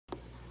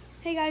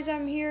Hey guys,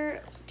 I'm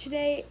here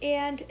today,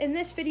 and in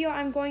this video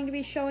I'm going to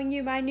be showing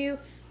you my new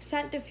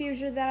scent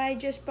diffuser that I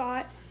just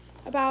bought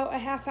about a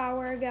half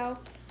hour ago.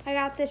 I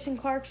got this in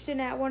Clarkston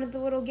at one of the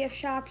little gift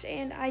shops,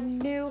 and I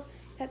knew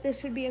that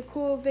this would be a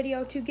cool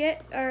video to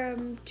get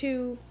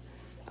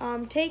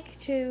take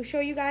to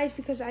show you guys,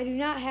 because I do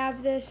not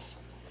have this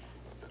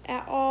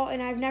at all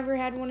and I've never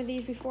had one of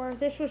these before.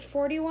 This was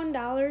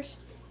 $41. If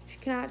you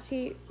cannot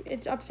see,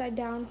 it's upside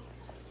down,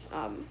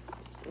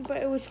 but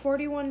it was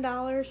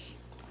 $41.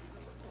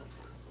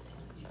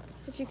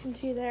 As you can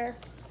see there.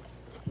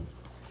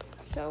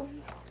 So,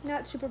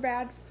 not super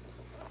bad.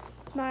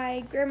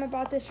 My grandma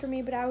bought this for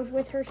me, but I was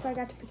with her, so I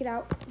got to pick it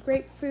out.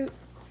 Grapefruit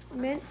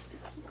mint.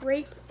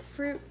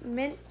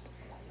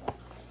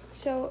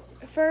 So,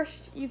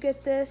 first you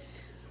get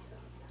this.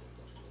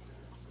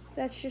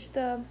 That's just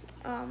the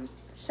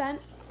scent.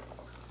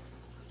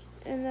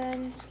 And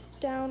then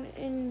down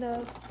in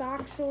the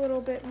box a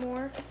little bit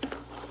more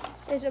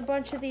is a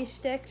bunch of these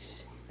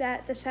sticks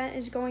that the scent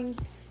is going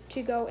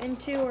to go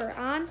into or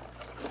on,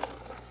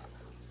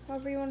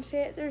 however you want to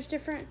say it. There's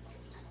different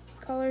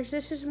colors.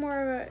 This is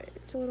more of a,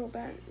 it's a little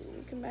bent.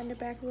 You can bend it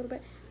back a little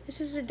bit.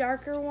 This is a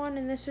darker one,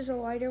 and this is a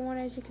lighter one,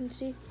 as you can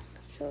see.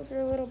 So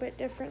they're a little bit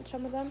different,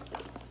 some of them,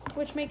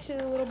 which makes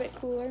it a little bit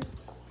cooler.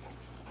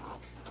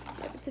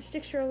 Yeah, but the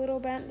sticks are a little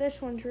bent.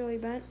 This one's really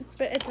bent,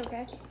 but it's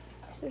okay.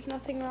 There's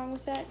nothing wrong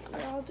with that.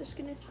 They're all just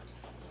gonna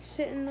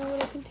sit in the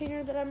little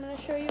container that I'm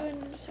gonna show you in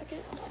a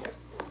second.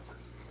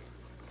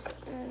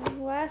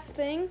 And last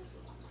thing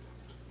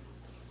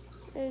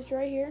is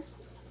right here.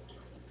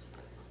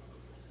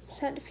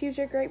 Scent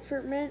Diffuser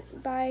Grapefruit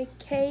Mint by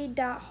K.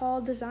 Hall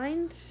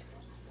Designs.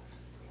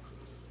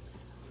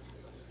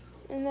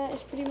 And that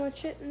is pretty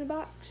much it in the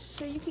box.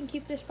 So you can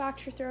keep this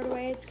box or throw it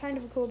away. It's kind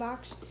of a cool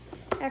box,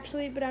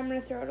 actually, but I'm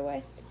going to throw it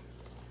away.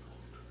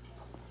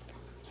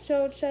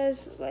 So it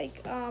says,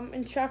 like,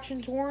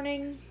 instructions,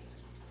 warning,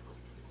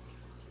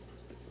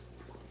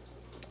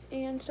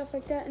 and stuff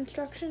like that,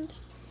 instructions.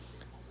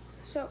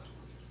 So,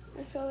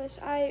 I feel this.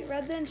 I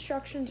read the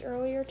instructions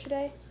earlier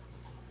today,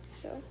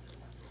 so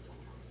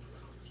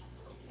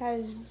that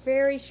is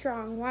very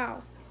strong.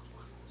 Wow.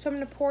 So I'm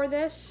going to pour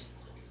this.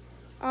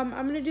 I'm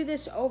going to do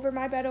this over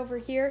my bed over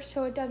here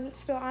so it doesn't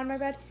spill on my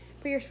bed,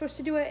 but you're supposed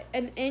to do it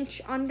an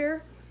inch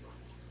under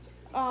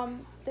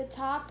the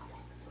top,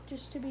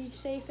 just to be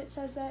safe. It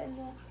says that in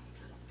the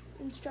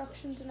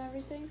instructions and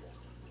everything.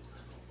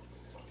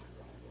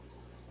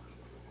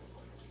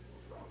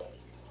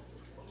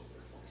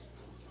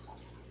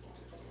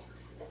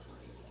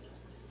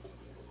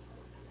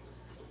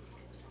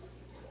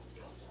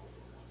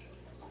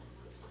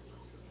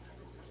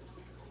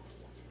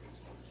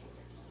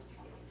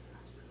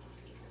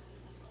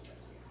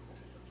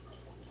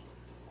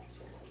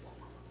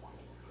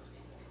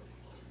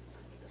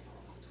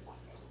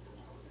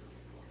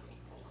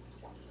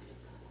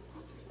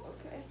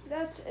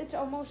 It's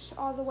almost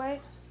all the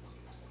way.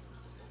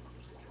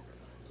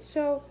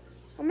 So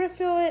I'm gonna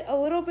fill it a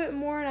little bit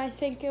more, and I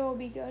think it will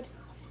be good.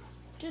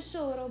 Just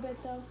a little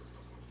bit though.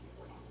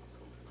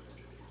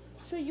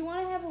 So you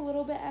want to have a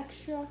little bit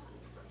extra.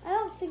 I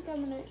don't think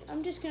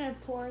I'm just gonna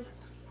pour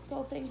the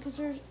whole thing, because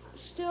there's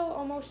still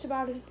almost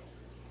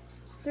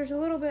there's a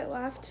little bit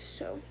left.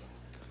 So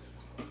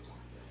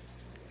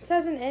it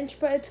says an inch,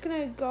 but it's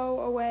gonna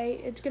go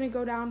away. It's gonna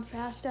go down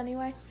fast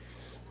anyway.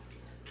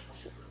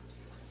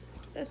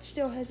 That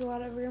still has a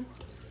lot of room.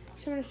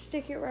 So I'm going to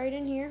stick it right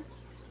in here,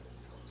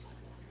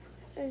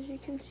 as you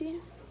can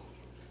see.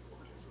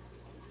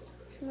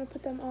 So I'm going to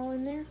put them all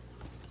in there.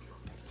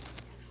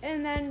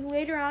 And then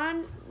later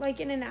on, like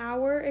in an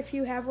hour, if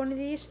you have one of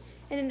these,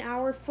 in an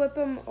hour, flip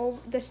them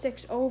over, the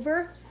sticks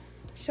over,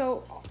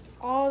 so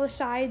all the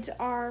sides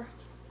are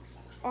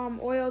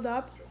oiled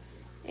up,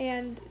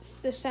 and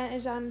the scent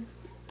is on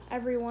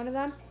every one of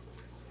them,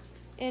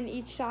 and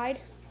each side.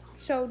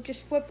 So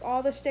just flip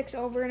all the sticks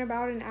over in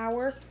about an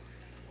hour.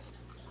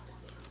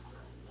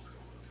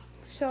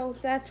 So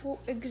that's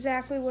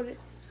exactly what it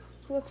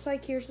looks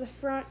like. Here's the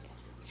front.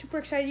 Super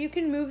excited. You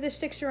can move the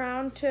sticks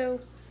around to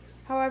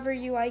however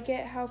you like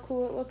it, how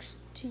cool it looks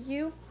to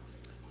you.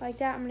 Like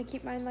that. I'm going to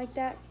keep mine like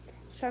that.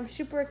 So I'm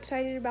super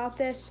excited about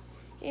this.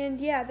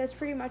 And yeah, that's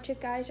pretty much it,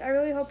 guys. I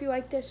really hope you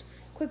like this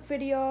quick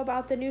video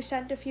about the new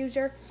scent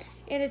diffuser.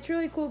 And it's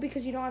really cool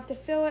because you don't have to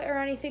fill it or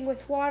anything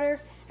with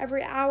water.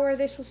 Every hour,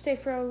 this will stay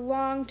for a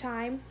long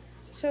time.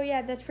 So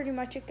yeah, that's pretty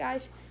much it,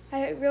 guys.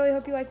 I really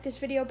hope you like this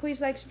video.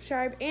 Please like,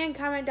 subscribe, and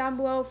comment down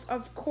below,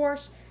 of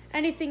course,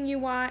 anything you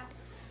want.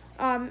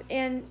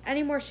 And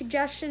any more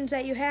suggestions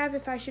that you have,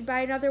 if I should buy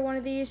another one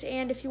of these,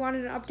 and if you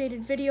wanted an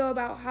updated video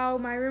about how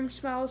my room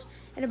smells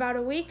in about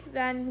a week,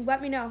 then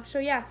let me know. So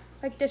yeah,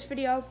 like this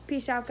video.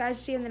 Peace out, guys.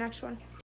 See you in the next one.